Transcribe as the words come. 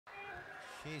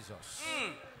Jesus.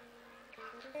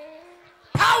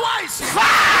 Power is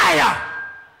fire.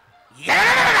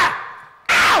 Yeah.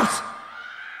 Out.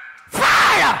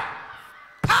 Fire.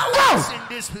 Power is in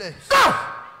this place. Go.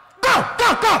 Go.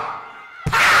 Go. Go.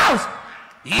 Power.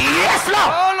 Yes,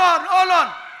 Lord. Hold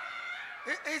on.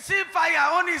 He see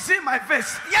fire, only see my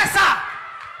face. Yes, sir.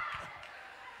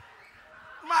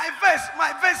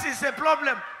 My face is a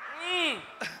problem.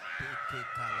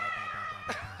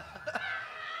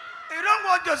 You don't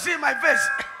want to see my face.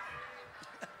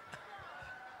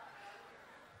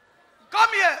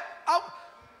 Come here.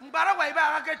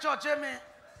 Mbara ke church me.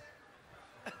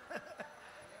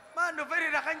 Man no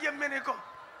very da kanje meneko.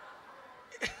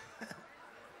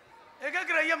 Ega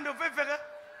gra yam no fefega.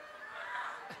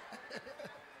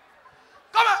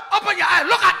 Come on, open your eye.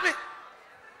 Look at me.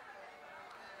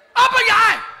 Open your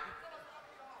eye.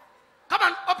 Come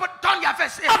on, open. Turn your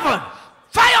face. Open.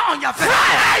 Fire on your face.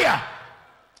 Fire.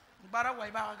 Bara wa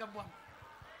iba ka buam.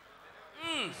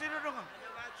 See no dong.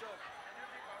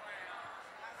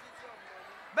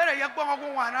 Better yak buam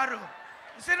ko wa na ro.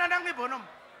 See na dang mi bonom.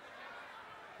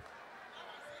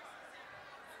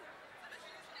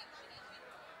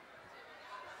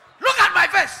 Look at my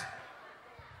face.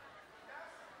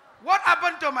 What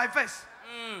happened to my face?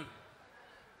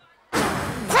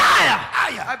 Fire.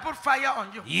 I put fire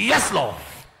on you. Yes, Lord.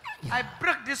 I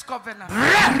break this covenant.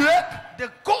 Break.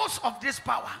 The ghost of this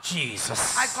power.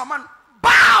 Jesus. I command,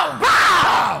 bow.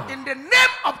 Bow. In the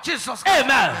name of Jesus.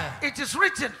 Amen. It is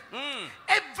written.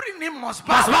 Every knee must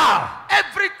bow. Must bow.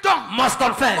 Every tongue Must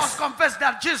confess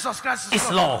that Jesus Christ is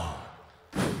is Lord.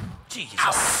 Lord.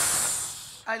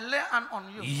 Jesus. I lay hand on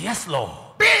you. Yes,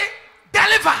 Lord. Be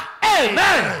delivered.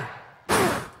 Amen.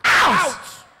 Out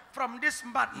from this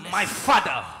madness. My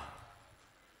Father.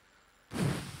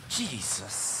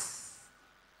 Jesus.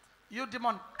 You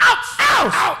demon. Out.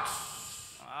 Out.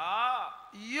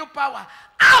 You power.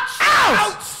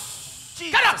 Out.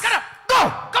 Jesus. Get up.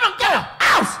 Go. Come on, get up.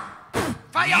 Out.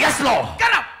 Fire. Yes, Lord.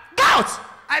 Get up. Out.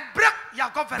 I break your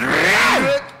covenant.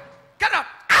 Break. Get up.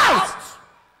 Out.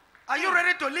 Are you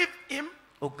ready to leave him?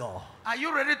 Oh God. Are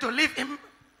you ready to leave him?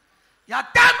 Your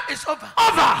time is over.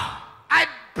 Over. I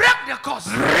break the curse.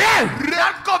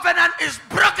 That covenant is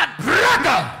broken.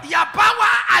 Your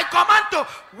power, I command to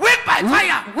win by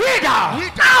fire.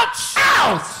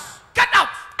 Out. Get out.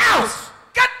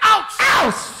 Get out.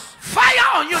 Fire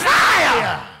on you.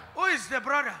 Fire. Who is the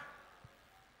brother?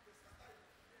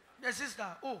 The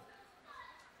sister. Who?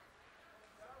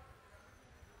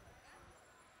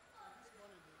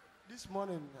 This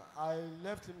morning, I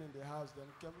left him in the house, then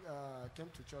came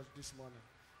to church this morning.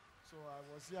 So I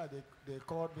was here, they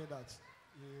called me that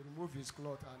he removed his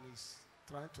cloth and is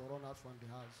trying to run out from the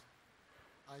house.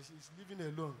 And he's living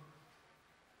alone.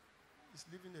 He's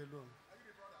living alone. Are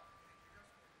you the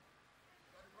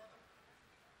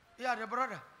brother? Yeah, the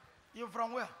brother. You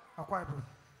from where? Akwaibu.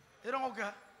 You don't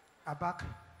okay? Abak.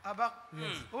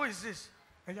 Yes. Who is this?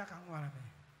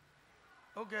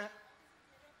 Okay.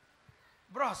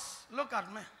 Bros, look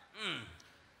at me.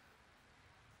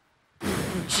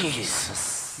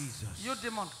 Jesus. You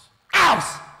demon. Out.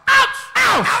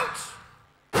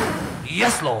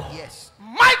 Yes, Lord. Yes.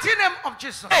 Mighty name of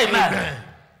Jesus. Amen.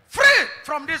 Free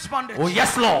from this bondage. Oh,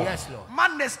 yes, Lord. Yes, Lord.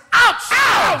 Madness. Out.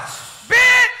 Be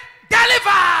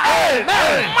delivered.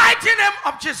 Amen. Mighty name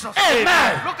of Jesus.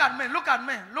 Amen. Look at me. Look at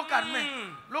me. Look at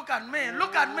me. Look at me.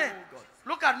 Look at me.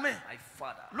 Look at me. My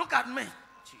Father. Look at me.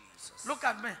 Jesus. Look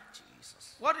at me.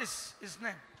 Jesus. What is his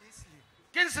name?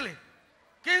 Kinsley.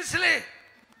 Kinsley.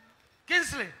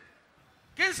 Kinsley.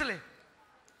 Kinsley.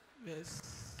 Yes.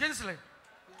 Kinsley.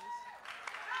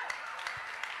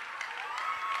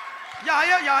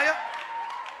 Yeah.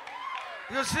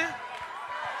 You see?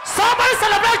 Somebody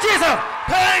celebrate Jesus.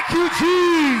 Thank you,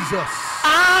 Jesus.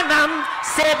 Anam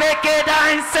sebeke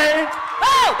danse.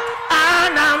 Oh,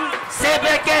 anam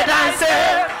sebeke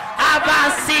danse.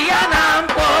 Abasi anam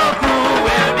poku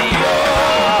ebio.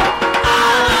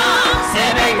 Anam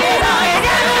sebeke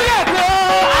danse.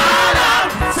 Anam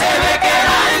sebeke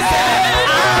danse.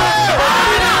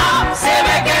 Anam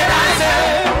sebeke danse.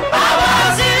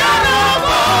 Abasi anam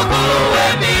poku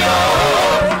ebio.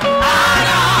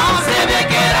 Anam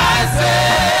sebeke danse.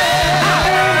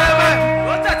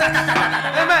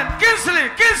 Amen.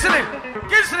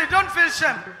 Kinsley, don't feel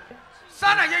shame.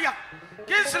 Sana yaya.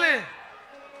 Kinsley,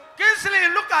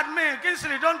 look at me.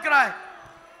 Kinsley, don't cry.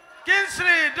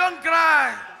 Kinsley, don't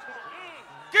cry.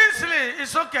 Kinsley,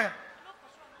 it's okay.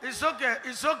 It's okay.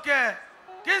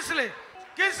 Kinsley,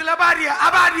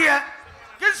 abadia.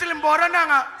 Kinsley, mbora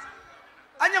nanga.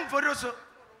 Anyang foroso.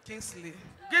 Kingsley.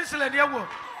 Kinsley, dear wo.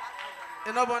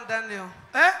 Enoban Daniel.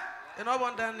 Eh?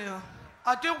 Enoban Daniel.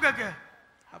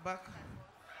 Abak.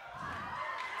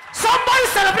 Somebody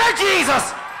celebrate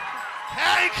Jesus.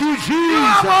 Thank you, You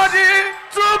are Jesus. worthy.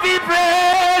 To be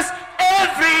praised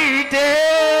every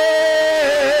day.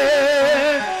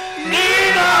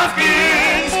 King of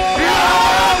kings,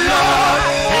 Lord of lords,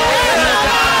 El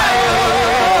Shaddai.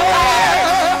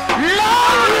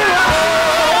 Lord, you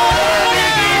are the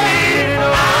beginning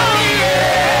and the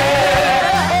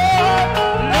end.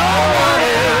 No one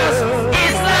else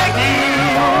is like you,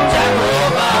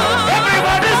 Jehovah.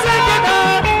 Everybody sing it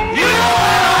now. You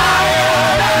are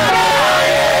higher than the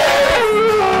highest.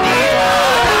 Deeper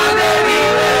than the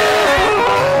deepest.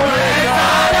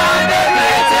 Greater than the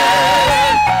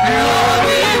greatest. Lord,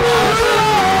 we worship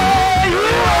you. You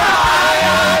are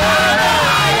higher than the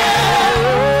highest.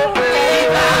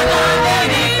 Deeper than the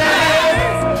deepest.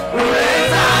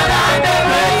 Greater than the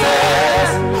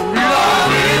greatest. Lord,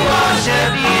 we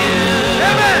worship you.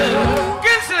 Amen.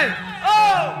 Kingsley,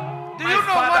 Oh, do my you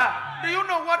know Father. do you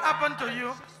know what happened to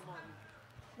you?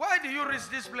 Why do you reach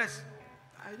this place?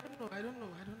 I don't know.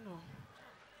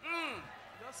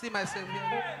 Just see my Savior.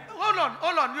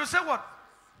 Hold on. You say what?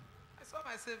 I saw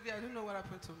my Savior. I don't know what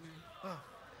happened to me.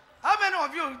 How many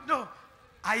of you know?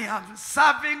 I am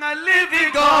serving a living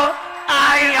Living God. God,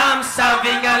 I am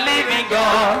serving a living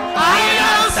God. I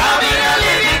am serving a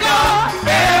living God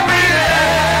every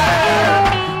day.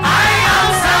 I am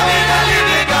serving a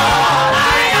living God.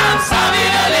 I am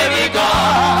serving a living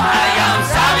God. I am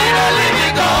serving a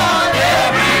living God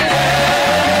every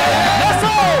day. Let's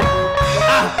go.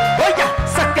 Oh yeah,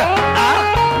 sucker.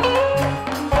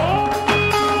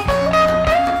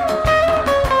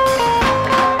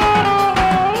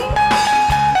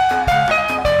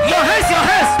 Your hands, your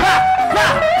hands.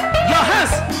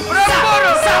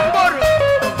 Ramboro, Ramboro.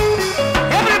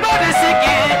 Everybody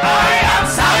singing. I am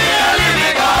serving a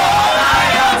living God. I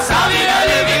am serving a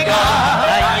living God.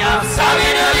 I am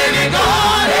serving a living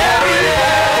God every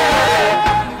day.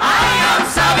 I am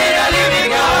serving a living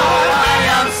God. I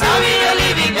am serving a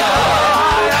living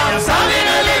God. I am serving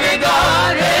a living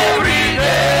God every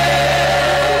day.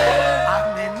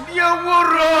 I'm in your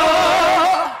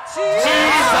world.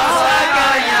 Jesus,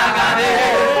 Agayagade.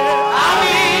 I'm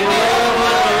in your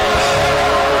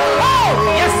world. Oh,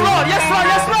 yes, Lord, yes, Lord,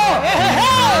 yes, Lord.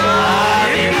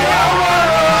 I'm in your world.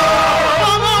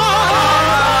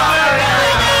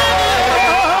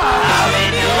 I'm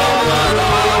in your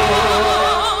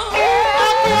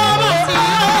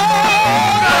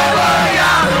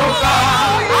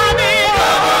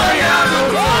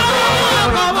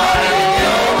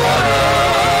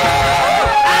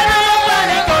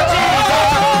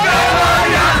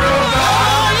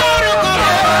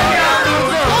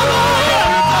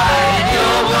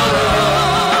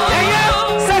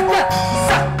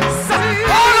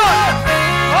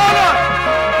Hold on.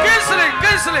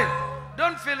 Kingsley,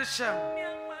 don't feel shame.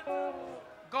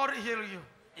 God heal you.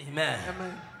 Amen.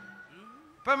 Amen.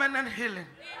 Permanent healing.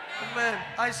 Amen.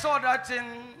 I saw that thing,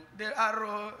 the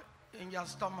arrow in your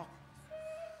stomach.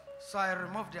 So I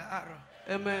removed the arrow.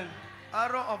 Amen.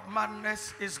 Arrow of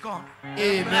madness is gone.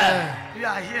 Amen. You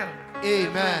are healed.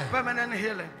 Amen. Permanent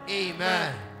healing.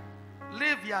 Amen.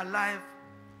 Live your life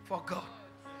for God.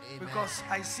 Amen. Because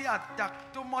I see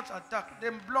attack, too much attack. They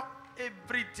block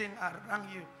everything around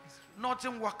you.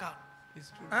 Nothing work out. It's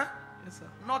true. Huh? Yes, sir.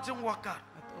 Nothing work out.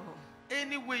 At all.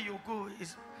 Anywhere you go,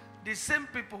 is the same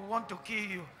people want to kill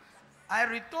you. I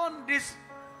return this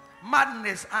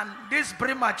madness and this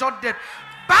premature death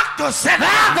back to sender.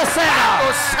 Back to sender.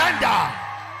 Oh, sender.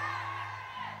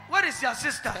 Where is your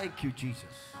sister? Thank you,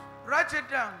 Jesus. Write it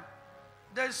down.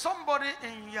 There is somebody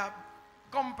in your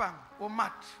compound who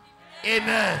Matt.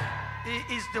 Amen.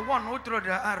 He is the one who threw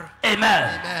the arrow.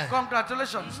 Amen. Amen.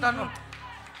 Congratulations. Stand up.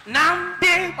 Now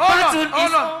the Hold battle on. is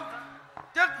Hold on.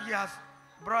 Take yours,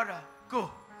 brother.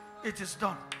 Go. It is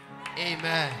done.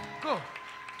 Amen. Go.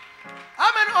 How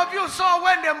many of you saw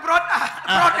when they brought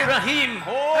him him.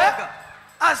 Oh, eh,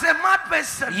 as a mad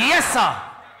person? yes, sir.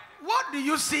 What do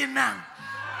you see now?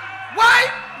 Why?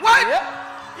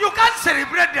 You can't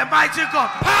celebrate the mighty God.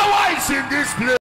 Power is in this place.